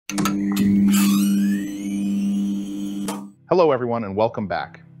Hello everyone and welcome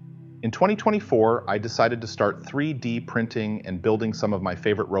back. In 2024, I decided to start 3D printing and building some of my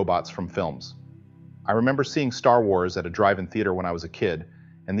favorite robots from films. I remember seeing Star Wars at a drive-in theater when I was a kid,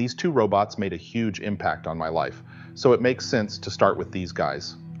 and these two robots made a huge impact on my life, so it makes sense to start with these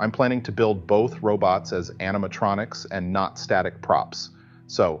guys. I'm planning to build both robots as animatronics and not static props.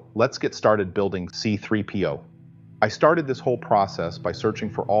 So let's get started building C-3PO. I started this whole process by searching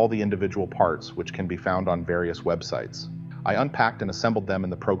for all the individual parts which can be found on various websites. I unpacked and assembled them in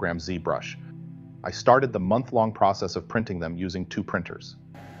the program ZBrush. I started the month-long process of printing them using 2 printers.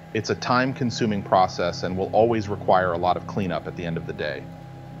 It's a time-consuming process and will always require a lot of cleanup at the end of the day.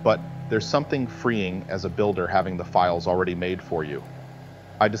 But there's something freeing as a builder having the files already made for you.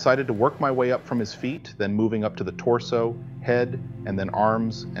 I decided to work my way up from his feet, then moving up to the torso, head, and then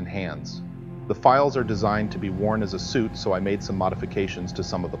arms and hands. The files are designed to be worn as a suit, so I made some modifications to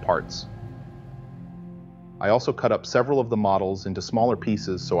some of the parts. I also cut up several of the models into smaller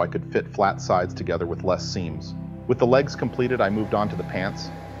pieces so I could fit flat sides together with less seams. With the legs completed, I moved on to the pants.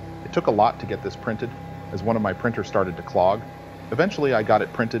 It took a lot to get this printed, as one of my printers started to clog. Eventually I got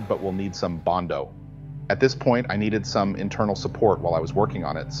it printed, but will need some Bondo. At this point, I needed some internal support while I was working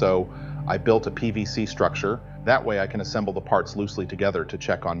on it, so I built a PVC structure. That way I can assemble the parts loosely together to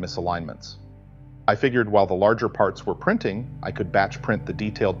check on misalignments. I figured while the larger parts were printing, I could batch print the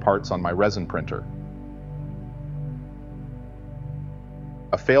detailed parts on my resin printer.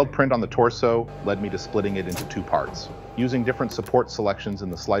 A failed print on the torso led me to splitting it into 2 parts. Using different support selections in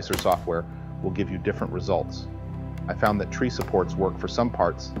the slicer software will give you different results. I found that tree supports work for some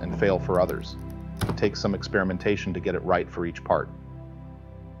parts and fail for others. It takes some experimentation to get it right for each part.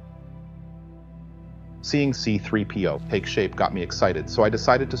 Seeing C-3PO take shape got me excited, so I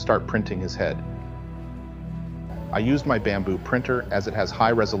decided to start printing his head. I used my bamboo printer as it has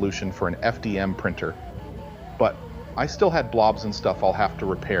high resolution for an FDM printer, but I still had blobs and stuff I'll have to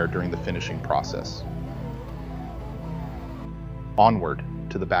repair during the finishing process. Onward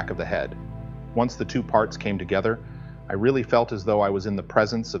to the back of the head. Once the 2 parts came together, I really felt as though I was in the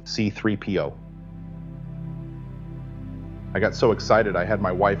presence of C-3PO. I got so excited I had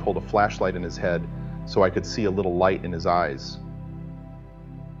my wife hold a flashlight in his head so I could see a little light in his eyes.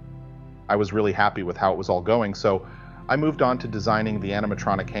 I was really happy with how it was all going, so I moved on to designing the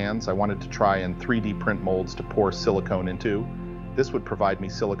animatronic hands. I wanted to try and 3D print molds to pour silicone into. This would provide me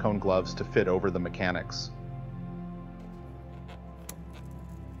silicone gloves to fit over the mechanics.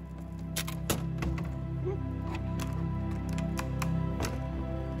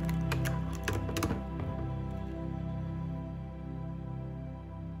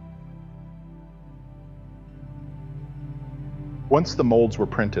 Once the molds were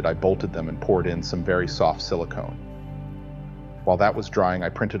printed, I bolted them and poured in some very soft silicone. While that was drying, I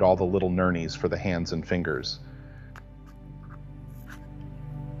printed all the little nurnies for the hands and fingers.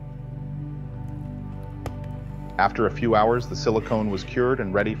 After a few hours, the silicone was cured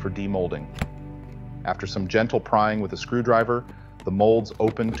and ready for demolding. After some gentle prying with a screwdriver, the molds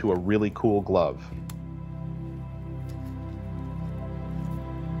opened to a really cool glove.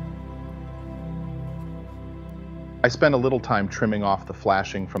 I spent a little time trimming off the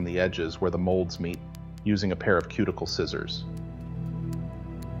flashing from the edges where the molds meet, using a pair of cuticle scissors.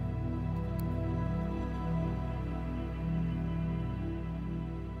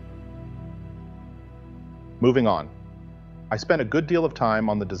 Moving on. I spent a good deal of time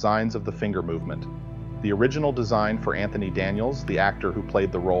on the designs of the finger movement. The original design for Anthony Daniels, the actor who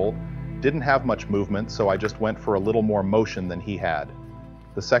played the role, didn't have much movement, so I just went for a little more motion than he had.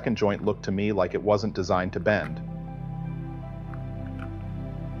 The second joint looked to me like it wasn't designed to bend.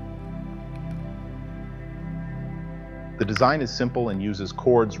 The design is simple and uses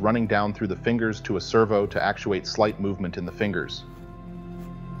cords running down through the fingers to a servo to actuate slight movement in the fingers.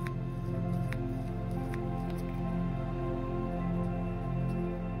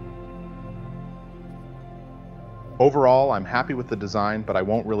 Overall, I'm happy with the design, but I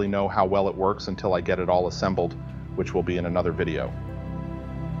won't really know how well it works until I get it all assembled, which will be in another video.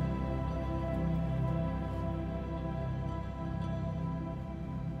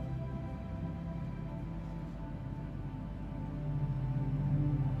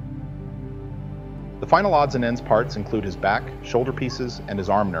 The final odds and ends parts include his back, shoulder pieces, and his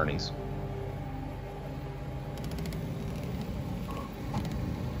arm nurnies.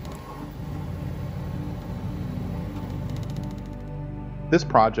 This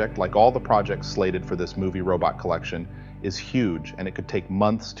project, like all the projects slated for this movie robot collection, is huge and it could take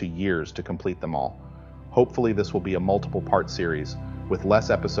months to years to complete them all. Hopefully this will be a multiple part series with less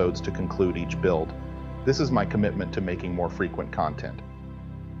episodes to conclude each build. This is my commitment to making more frequent content.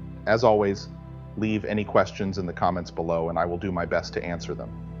 As always, leave any questions in the comments below and I will do my best to answer them.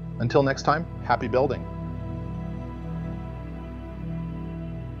 Until next time, happy building!